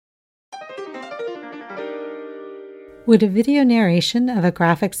Would a video narration of a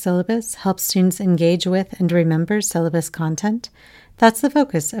graphic syllabus help students engage with and remember syllabus content? That's the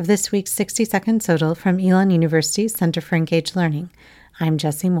focus of this week's 60-second SOTL from Elon University's Center for Engaged Learning. I'm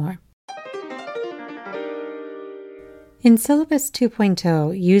Jessie Moore. In Syllabus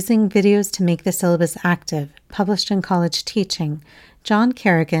 2.0, Using Videos to Make the Syllabus Active, published in College Teaching, John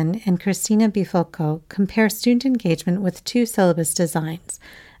Kerrigan and Christina Bifulco compare student engagement with two syllabus designs,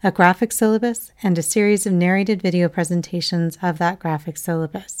 a graphic syllabus and a series of narrated video presentations of that graphic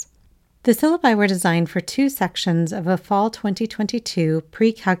syllabus. The syllabi were designed for two sections of a fall 2022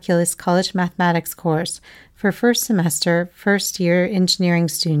 pre-calculus college mathematics course for first semester, first-year engineering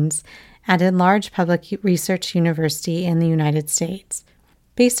students at a large public research university in the United States.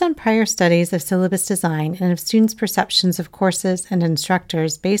 Based on prior studies of syllabus design and of students' perceptions of courses and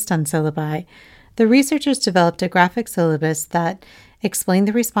instructors based on syllabi, the researchers developed a graphic syllabus that explained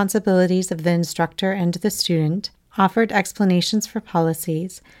the responsibilities of the instructor and the student, offered explanations for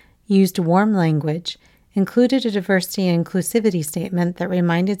policies, used warm language, included a diversity and inclusivity statement that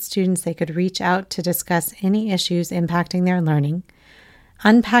reminded students they could reach out to discuss any issues impacting their learning,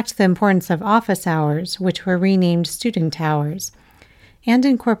 unpacked the importance of office hours, which were renamed student hours, and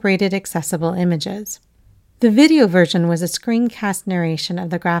incorporated accessible images. The video version was a screencast narration of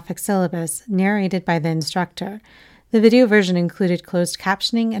the graphic syllabus narrated by the instructor. The video version included closed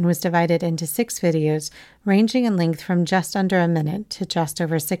captioning and was divided into 6 videos, ranging in length from just under a minute to just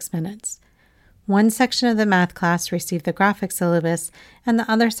over 6 minutes. One section of the math class received the graphic syllabus, and the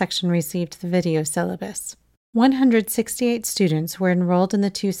other section received the video syllabus. 168 students were enrolled in the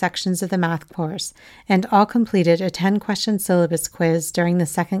two sections of the math course, and all completed a 10-question syllabus quiz during the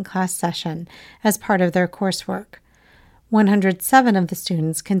second class session as part of their coursework. 107 of the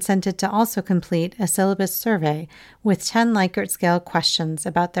students consented to also complete a syllabus survey with 10 Likert scale questions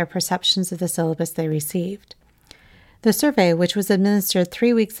about their perceptions of the syllabus they received. The survey, which was administered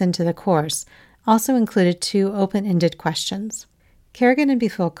 3 weeks into the course, also included 2 open-ended questions. Kerrigan and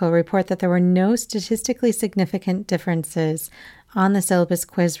Bifulco report that there were no statistically significant differences on the syllabus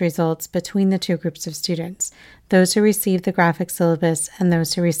quiz results between the two groups of students, those who received the graphic syllabus and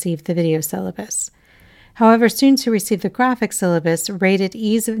those who received the video syllabus. However, students who received the graphic syllabus rated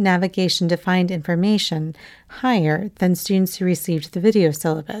ease of navigation to find information higher than students who received the video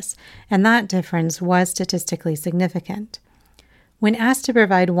syllabus, and that difference was statistically significant. When asked to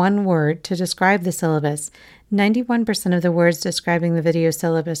provide one word to describe the syllabus, 91% of the words describing the video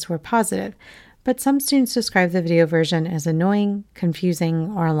syllabus were positive, but some students described the video version as annoying,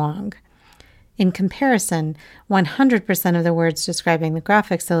 confusing, or long. In comparison, 100% of the words describing the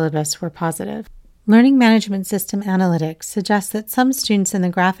graphic syllabus were positive. Learning Management System Analytics suggests that some students in the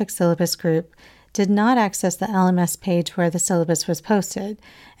graphic syllabus group did not access the LMS page where the syllabus was posted,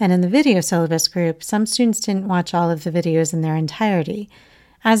 and in the video syllabus group, some students didn't watch all of the videos in their entirety.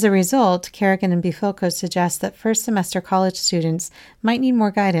 As a result, Kerrigan and Bifulco suggest that first semester college students might need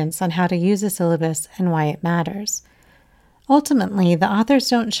more guidance on how to use a syllabus and why it matters. Ultimately, the authors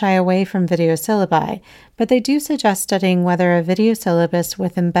don't shy away from video syllabi, but they do suggest studying whether a video syllabus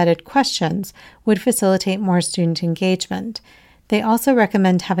with embedded questions would facilitate more student engagement. They also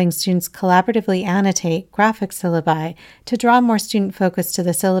recommend having students collaboratively annotate graphic syllabi to draw more student focus to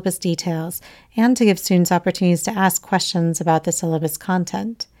the syllabus details and to give students opportunities to ask questions about the syllabus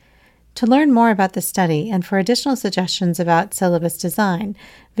content. To learn more about the study and for additional suggestions about syllabus design,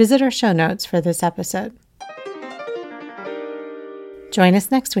 visit our show notes for this episode. Join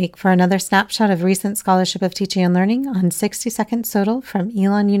us next week for another snapshot of recent scholarship of teaching and learning on 60-second SOTL from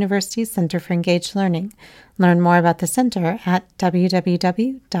Elon University's Center for Engaged Learning. Learn more about the center at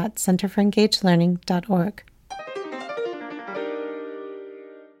www.centerforengagedlearning.org.